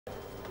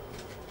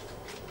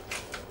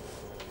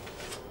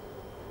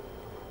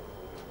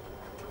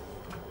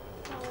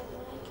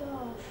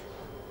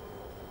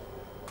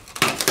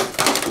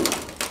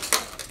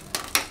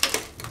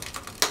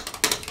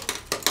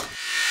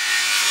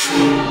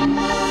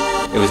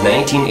It was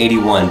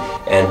 1981,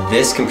 and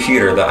this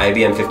computer, the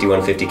IBM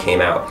 5150,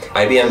 came out.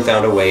 IBM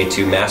found a way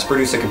to mass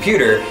produce a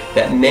computer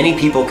that many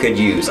people could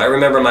use. I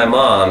remember my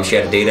mom, she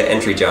had a data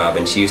entry job,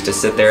 and she used to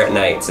sit there at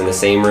nights in the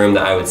same room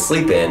that I would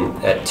sleep in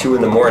at 2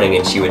 in the morning,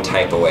 and she would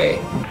type away.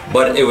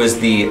 But it was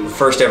the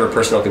first ever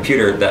personal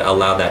computer that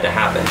allowed that to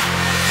happen.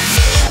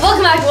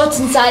 Welcome back to What's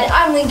Inside.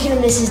 I'm Lincoln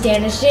and this is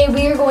Dan, and today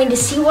we are going to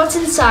see what's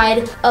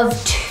inside of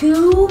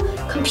 2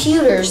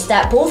 computers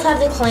that both have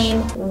the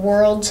claim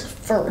world's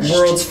first.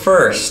 World's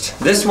first.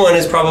 This one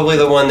is probably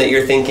the one that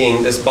you're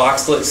thinking, this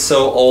box looks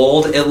so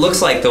old, it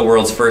looks like the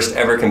world's first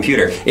ever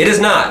computer. It is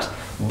not,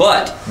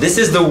 but this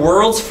is the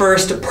world's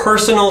first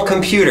personal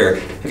computer.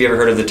 Have you ever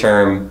heard of the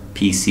term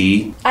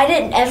PC? I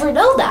didn't ever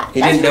know that.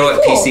 You didn't know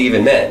what PC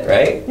even meant,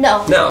 right?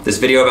 No. No. This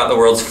video about the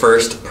world's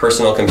first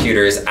personal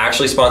computer is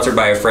actually sponsored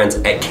by our friends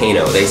at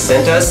Kano. They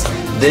sent us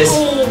this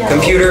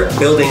computer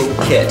building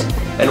kit.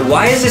 And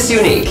why is this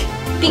unique?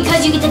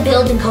 Because you get to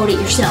build and code it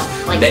yourself.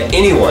 Like that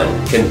anyone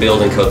can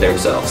build and code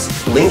themselves.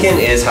 Lincoln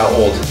is how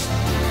old?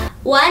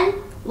 1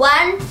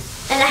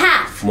 and a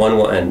half. 1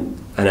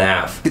 and a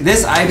half.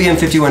 This IBM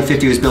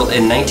 5150 was built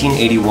in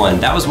 1981.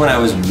 That was when I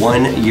was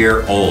 1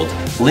 year old.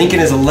 Lincoln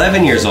is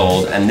 11 years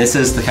old, and this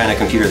is the kind of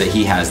computer that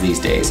he has these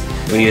days.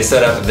 We need to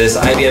set up this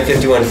IBM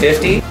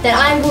 5150. Then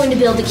I'm going to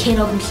build a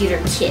Kano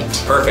computer kit.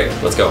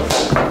 Perfect, let's go.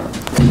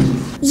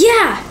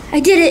 Yeah,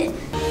 I did it.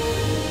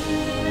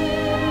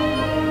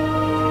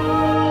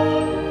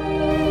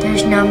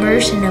 There's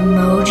numbers and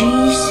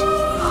emojis.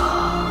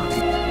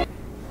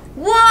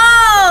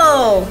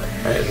 Whoa!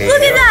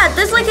 Look at that!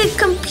 That's like a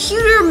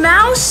computer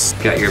mouse.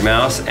 Got your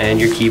mouse and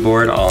your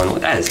keyboard all in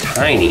one. That is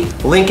tiny.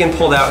 Lincoln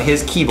pulled out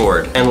his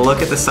keyboard, and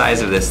look at the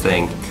size of this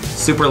thing.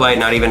 Super light,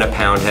 not even a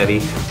pound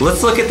heavy.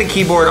 Let's look at the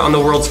keyboard on the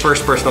world's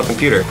first personal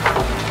computer.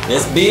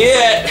 This be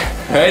it,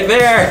 right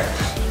there.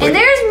 And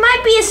theirs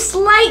might be a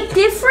slight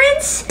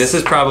difference. This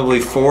is probably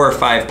 4 or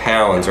 5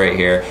 pounds right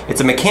here.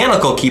 It's a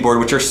mechanical keyboard,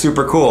 which are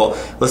super cool.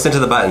 Listen to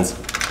the buttons.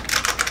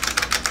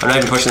 I'm not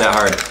even pushing that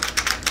hard.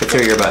 Let's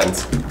hear your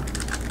buttons.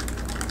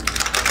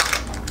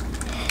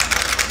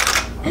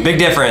 Big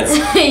difference.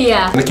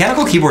 Yeah.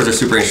 Mechanical keyboards are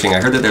super interesting.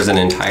 I heard that there's an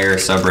entire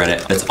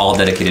subreddit that's all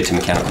dedicated to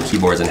mechanical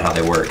keyboards and how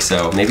they work.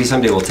 So maybe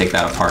someday we'll take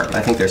that apart.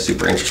 I think they're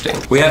super interesting.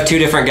 We have 2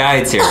 different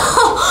guides here.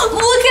 Oh,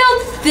 look how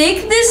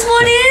thick this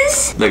one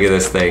is. Look at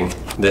this thing.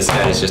 This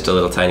guide is just a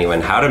little tiny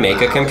one. How to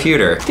make a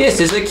computer. This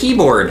is a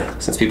keyboard.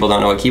 Since people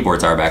don't know what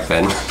keyboards are back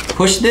then.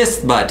 Push this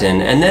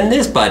button and then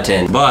this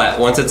button. But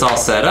once it's all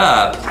set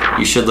up,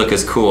 you should look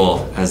as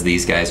cool as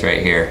these guys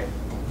right here.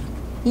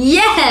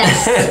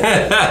 Yes!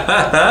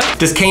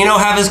 Does Kano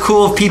have as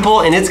cool of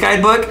people in its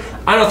guidebook?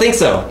 I don't think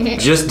so.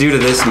 Just due to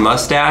this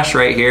mustache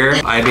right here,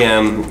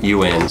 IBM, you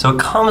win. So it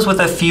comes with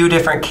a few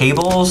different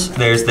cables.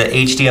 There's the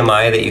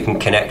HDMI that you can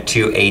connect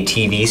to a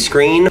TV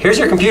screen. Here's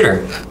your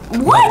computer.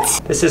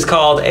 What? This is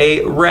called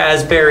a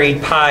Raspberry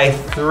Pi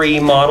 3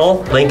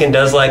 model. Lincoln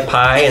does like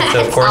pie, and so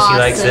of course he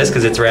likes this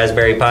because it's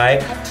Raspberry Pi.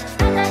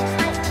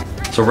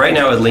 So right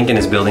now Lincoln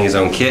is building his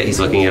own kit. He's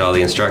looking at all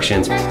the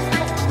instructions.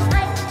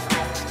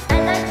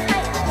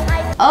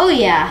 Oh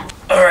yeah.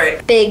 All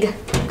right. Big,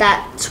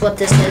 that's what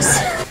this is.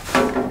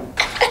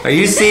 Are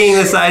you seeing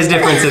the size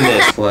difference in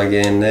this? Plug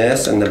in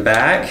this in the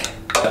back.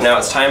 Now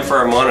it's time for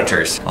our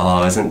monitors.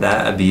 Oh, isn't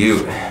that a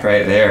beaut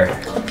right there?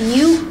 A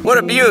beaut? What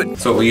a beaut.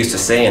 That's what we used to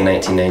say in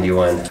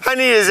 1991. How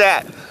neat is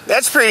that?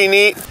 That's pretty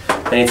neat.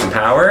 I need some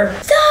power.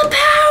 The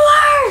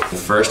power!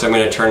 First I'm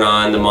gonna turn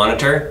on the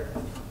monitor.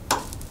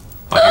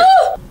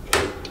 Oh.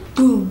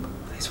 Boom.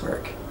 Nice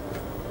work.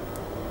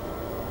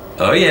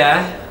 Oh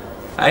yeah.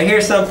 I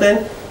hear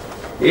something.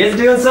 It's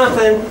doing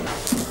something.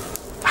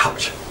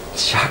 Ouch. It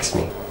shocks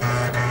me.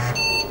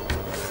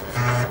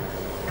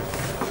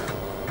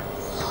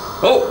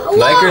 Oh, whoa.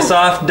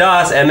 Microsoft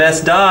DOS,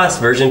 MS-DOS,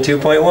 version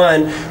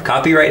 2.1,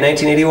 copyright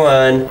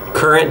 1981.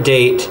 Current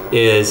date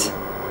is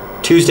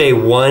Tuesday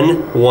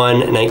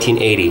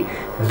 1/1/1980.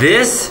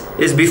 This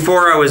is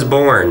before I was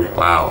born.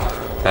 Wow,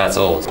 that's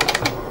old.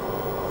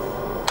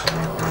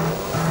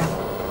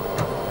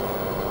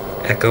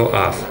 Echo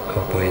off.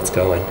 Oh boy, it's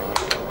going.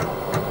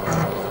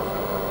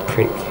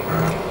 Print.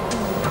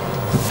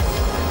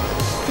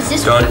 Is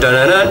this dun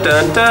dun dun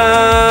dun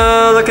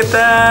dun! Look at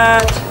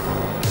that!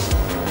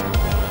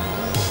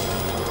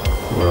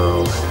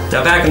 Whoa.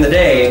 Now back in the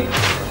day,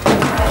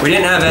 we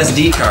didn't have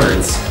SD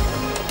cards.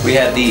 We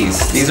had these.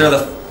 These are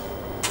the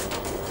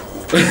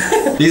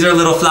these are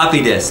little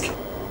floppy disk.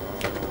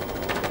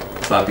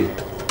 Floppy.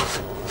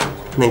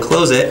 And then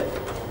close it.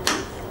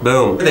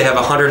 Boom. They have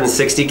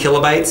 160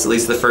 kilobytes, at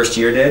least the first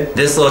year did.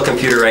 This little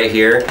computer right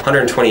here,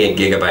 128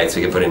 gigabytes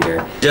we can put in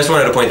here. Just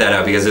wanted to point that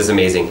out because it's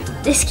amazing.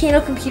 This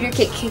Kano computer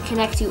kit can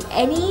connect to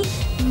any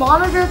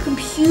monitor,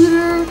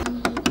 computer.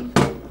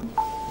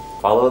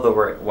 Follow the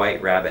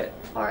white rabbit.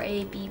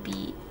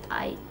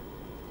 R-A-B-B-I-G.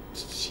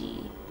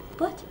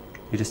 What?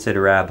 You just did a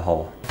rab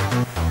hole.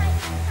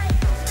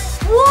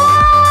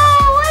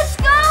 Whoa! What's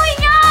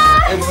going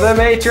on? It's the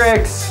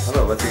Matrix!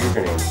 Hello, what's your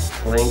username?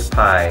 Link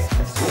Pi.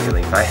 Nice to meet you,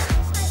 Link Pi.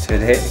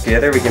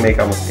 Together we can make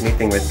almost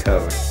anything with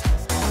code.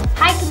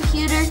 Hi my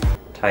computer.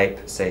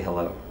 Type, say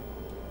hello.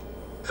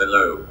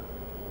 Hello.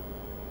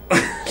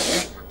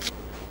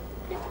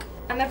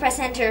 I'm gonna press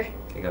enter.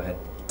 Okay, go ahead.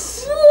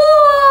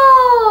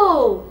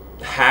 Whoa!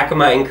 Hack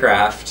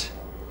Minecraft.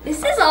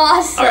 This is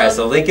awesome. Alright,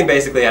 so Lincoln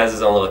basically has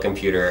his own little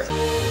computer.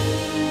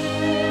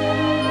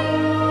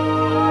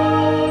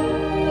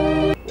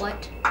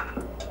 What?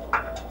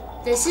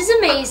 This is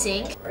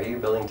amazing. Are you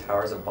building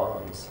towers of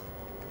bombs?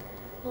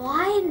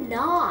 Why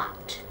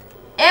not?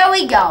 There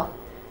we go.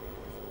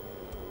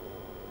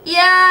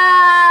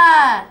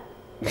 Yeah!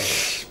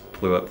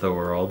 Blew up the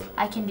world.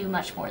 I can do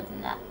much more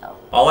than that though.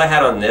 All I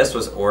had on this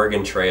was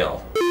Oregon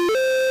Trail.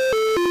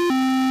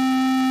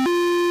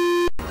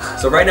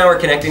 So right now we're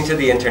connecting to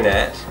the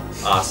internet.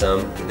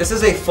 Awesome. This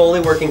is a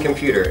fully working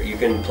computer. You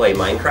can play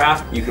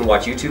Minecraft, you can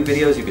watch YouTube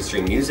videos, you can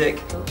stream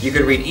music, you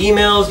could read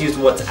emails, use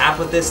WhatsApp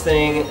with this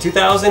thing.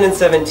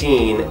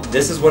 2017,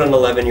 this is what an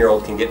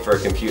 11-year-old can get for a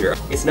computer.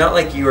 It's not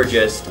like you are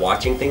just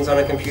watching things on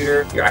a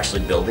computer, you're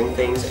actually building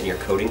things and you're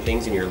coding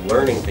things and you're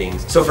learning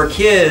things. So for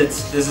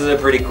kids, this is a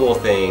pretty cool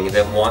thing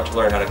that want to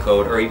learn how to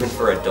code, or even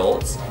for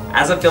adults.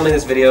 As I'm filming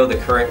this video, the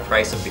current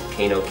price of the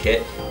Kano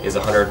kit is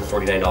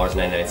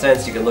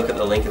 $149.99. You can look at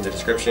the link in the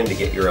description to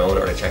get your own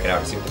or to check it out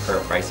and see what the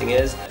current pricing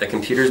is. The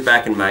computers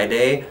back in my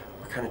day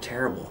were kind of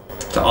terrible.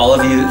 To all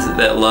of you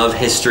that love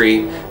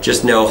history,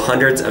 just know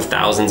hundreds of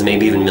thousands,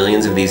 maybe even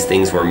millions of these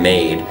things were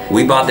made.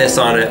 We bought this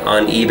on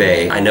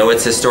eBay. I know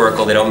it's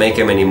historical, they don't make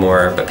them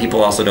anymore, but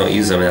people also don't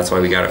use them, and that's why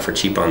we got it for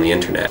cheap on the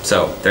internet.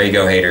 So there you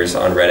go, haters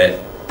on Reddit.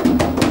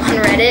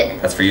 On Reddit?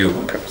 That's for you.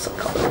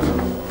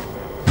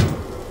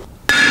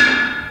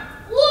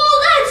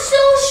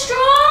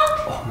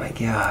 Oh my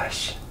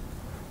gosh,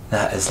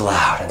 that is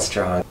loud and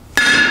strong.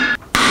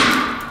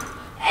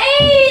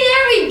 Hey,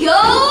 there we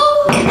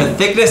go! The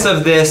thickness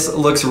of this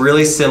looks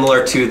really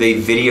similar to the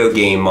video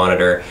game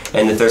monitor,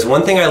 and if there's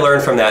one thing I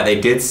learned from that, they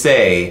did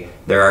say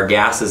there are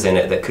gases in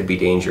it that could be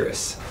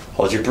dangerous.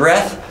 Hold your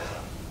breath.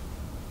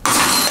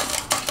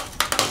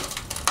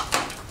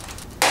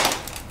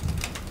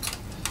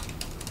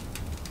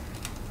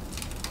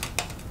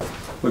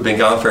 We've been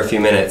gone for a few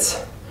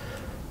minutes.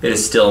 It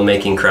is still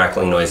making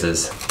crackling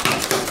noises.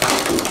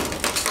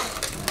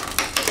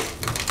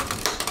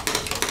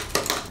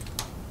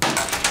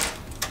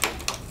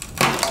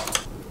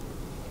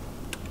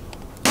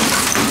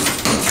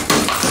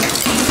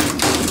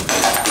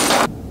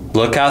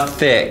 Look how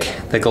thick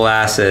the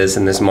glass is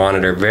in this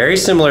monitor. Very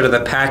similar to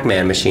the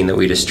Pac-Man machine that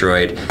we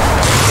destroyed.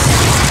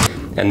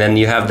 And then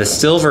you have the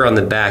silver on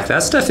the back.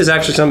 That stuff is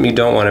actually something you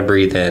don't want to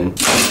breathe in.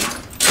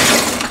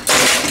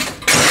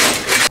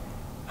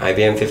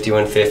 IBM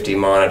 5150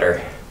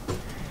 monitor.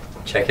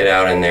 Check it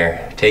out in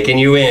there. Taking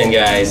you in,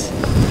 guys.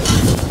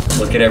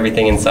 Look at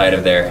everything inside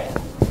of there.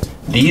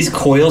 These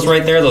coils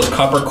right there, those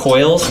copper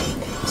coils,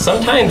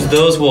 sometimes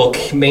those will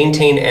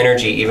maintain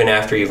energy even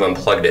after you've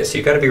unplugged it, so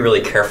you've got to be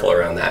really careful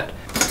around that.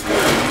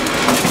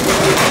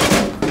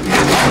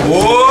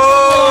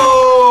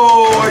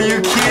 Whoa! Are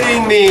you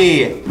kidding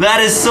me?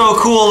 That is so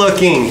cool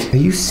looking. Are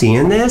you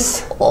seeing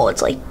this? Oh,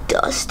 it's like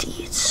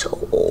dusty. It's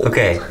so old.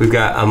 Okay, we've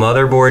got a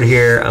motherboard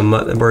here, a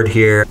motherboard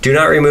here. Do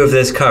not remove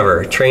this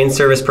cover. Trained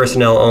service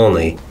personnel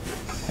only.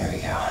 There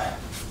we go.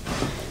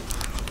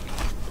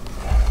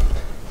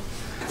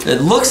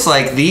 It looks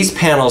like these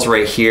panels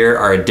right here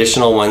are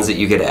additional ones that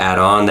you could add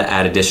on that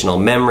add additional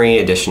memory,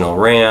 additional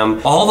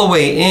RAM. All the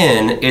way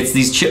in, it's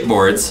these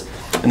chipboards,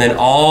 and then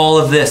all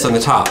of this on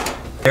the top.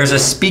 There's a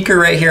speaker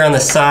right here on the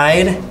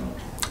side.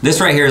 This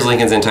right here is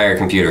Lincoln's entire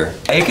computer.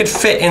 It could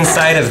fit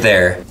inside of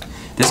there.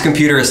 This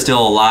computer is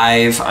still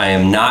alive. I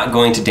am not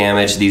going to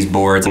damage these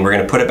boards, and we're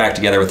gonna put it back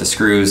together with the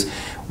screws.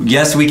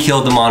 Yes, we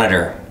killed the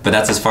monitor, but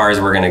that's as far as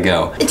we're gonna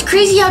go. It's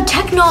crazy how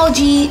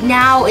technology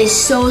now is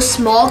so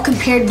small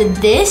compared to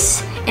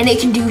this, and it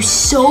can do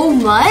so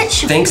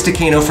much. Thanks to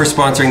Kano for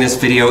sponsoring this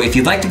video. If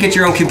you'd like to get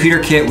your own computer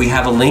kit, we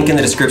have a link in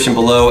the description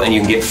below and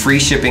you can get free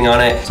shipping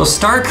on it. So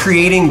start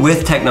creating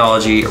with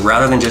technology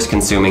rather than just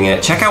consuming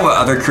it. Check out what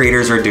other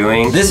creators are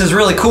doing. This is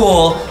really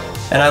cool,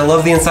 and I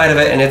love the inside of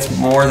it, and it's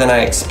more than I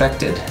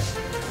expected.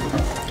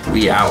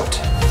 We out.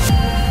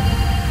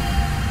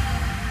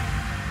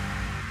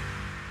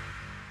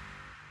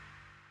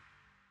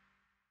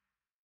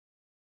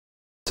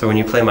 So when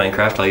you play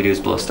Minecraft, all you do is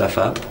blow stuff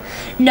up?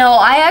 No,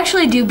 I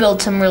actually do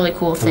build some really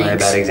cool things. Am I a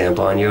bad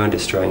example on you on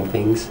destroying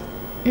things?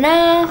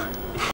 No.